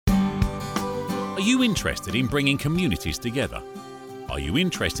Are you interested in bringing communities together? Are you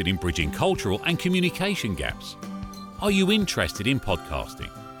interested in bridging cultural and communication gaps? Are you interested in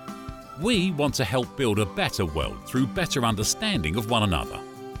podcasting? We want to help build a better world through better understanding of one another.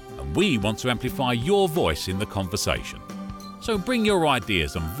 And we want to amplify your voice in the conversation. So bring your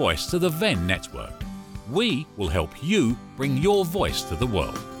ideas and voice to the Venn network. We will help you bring your voice to the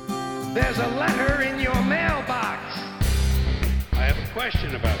world. There's a letter in your mailbox. I have a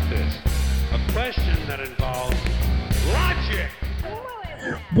question about this. A question that involves logic.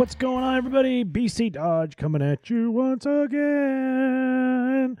 What's going on, everybody? BC Dodge coming at you once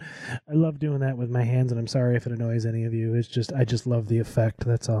again. I love doing that with my hands, and I'm sorry if it annoys any of you. I just love the effect.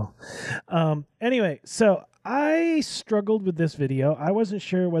 That's all. Anyway, so I struggled with this video. I wasn't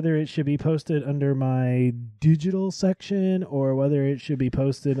sure whether it should be posted under my digital section or whether it should be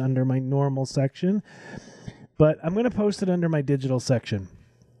posted under my normal section, but I'm going to post it under my digital section.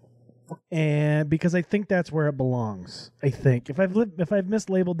 And because I think that's where it belongs. I think if I've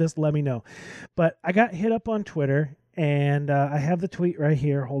mislabeled this, let me know. But I got hit up on Twitter, and I have the tweet right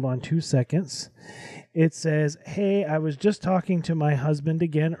here. Hold on 2 seconds. It says, "Hey, I was just talking to my husband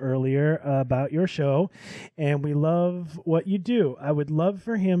again earlier about your show, and we love what you do. I would love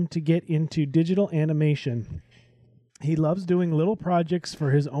for him to get into digital animation. He loves doing little projects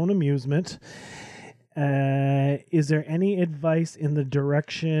for his own amusement. Is there any advice in the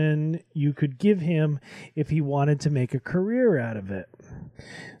direction you could give him if he wanted to make a career out of it?"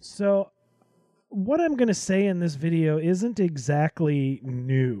 So what I'm going to say in this video isn't exactly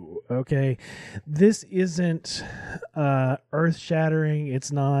new, okay? This isn't earth-shattering.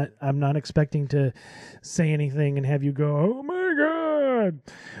 I'm not expecting to say anything and have you go, "Oh my God."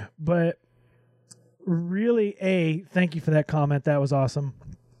 But really, thank you for that comment. That was awesome.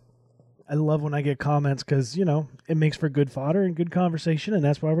 I love when I get comments because, it makes for good fodder and good conversation, and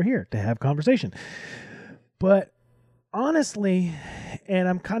that's why we're here, to have conversation. But honestly, and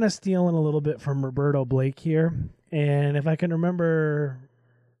I'm kind of stealing a little bit from Roberto Blake here, and if I can remember,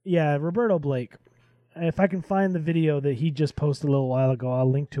 Roberto Blake, if I can find the video that he just posted a little while ago, I'll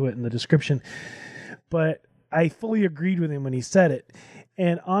link to it in the description. But I fully agreed with him when he said it.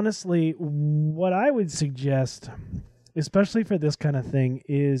 And honestly, what I would suggest, especially for this kind of thing,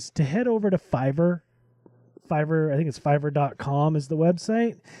 is to head over to Fiverr. I think it's Fiverr.com is the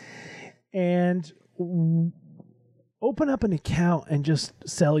website. And open up an account and just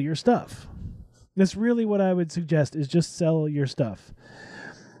sell your stuff. That's really what I would suggest, is just sell your stuff.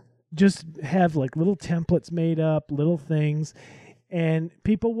 Just have like little templates made up, little things, and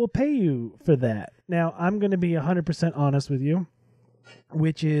people will pay you for that. Now, I'm going to be 100% honest with you,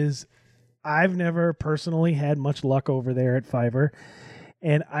 which is I've never personally had much luck over there at Fiverr,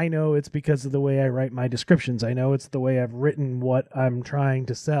 and I know it's because of the way I write my descriptions. I know it's the way I've written what I'm trying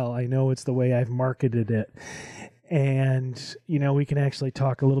to sell. I know it's the way I've marketed it. And, we can actually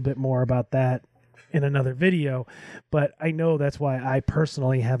talk a little bit more about that in another video, but I know that's why I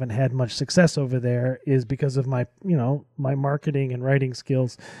personally haven't had much success over there, is because of my, my marketing and writing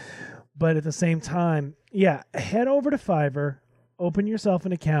skills. But at the same time, head over to Fiverr. Open yourself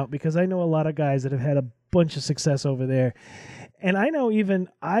an account, because I know a lot of guys that have had a bunch of success over there. And I know even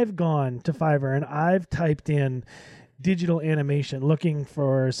I've gone to Fiverr and I've typed in digital animation looking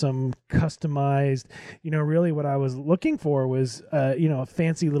for some customized, really what I was looking for was, a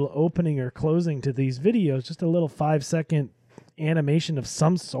fancy little opening or closing to these videos, just a little 5-second animation of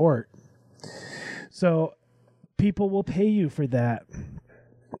some sort. So people will pay you for that.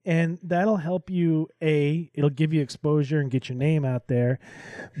 And that'll help you, A, it'll give you exposure and get your name out there.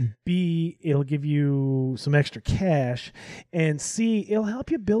 B, it'll give you some extra cash. And C, it'll help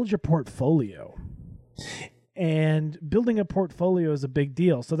you build your portfolio. And building a portfolio is a big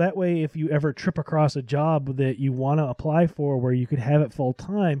deal. So that way, if you ever trip across a job that you want to apply for where you could have it full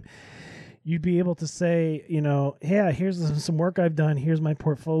time, you'd be able to say, here's some work I've done. Here's my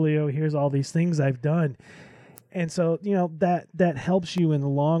portfolio. Here's all these things I've done. And so, that helps you in the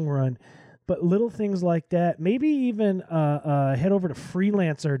long run. But little things like that, maybe even head over to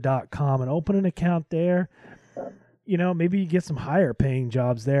freelancer.com and open an account there. Maybe you get some higher paying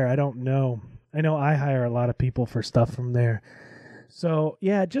jobs there. I don't know. I know I hire a lot of people for stuff from there. So,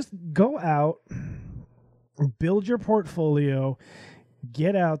 just go out, build your portfolio,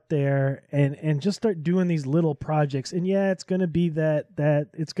 get out there and just start doing these little projects. And it's going to be that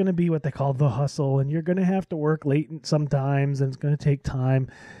it's going to be what they call the hustle, and you're going to have to work late sometimes, and it's going to take time.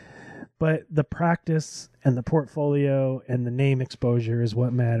 But the practice and the portfolio and the name exposure is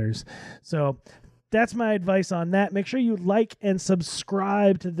what matters. So that's my advice on that. Make sure you like and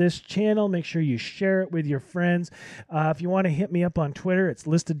subscribe to this channel. Make sure you share it with your friends. If you want to hit me up on Twitter, it's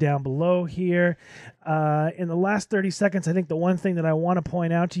listed down below here. In the last 30 seconds, I think the one thing that I want to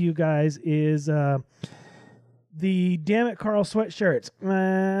point out to you guys is the Damn It Carl sweatshirts.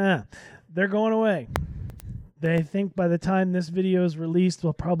 They're going away. They think by the time this video is released,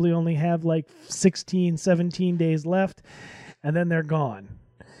 we'll probably only have like 16, 17 days left, and then they're gone.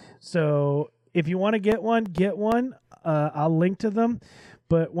 So if you want to get one. I'll link to them.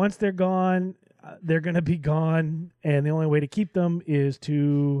 But once they're gone, they're going to be gone, and the only way to keep them is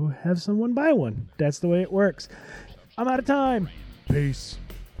to have someone buy one. That's the way it works. I'm out of time. Peace.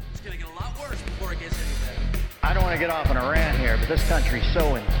 It's going to get a lot worse before it gets any better. I don't want to get off on a rant here, but this country's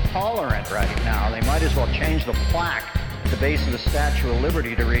so intolerant right now, they might as well change the plaque at the base of the Statue of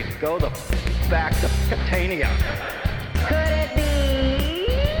Liberty to read, "Go the back to Catania." Could it be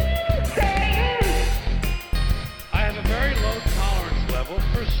Satan? I have a very low tolerance level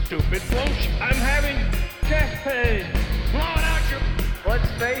for stupid bullshit. I'm having chest pain. Blow it out your...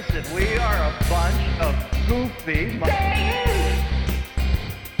 Let's face it, we are a bunch of goofy...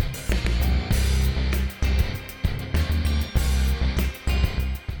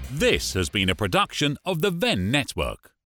 This has been a production of the Venn Network.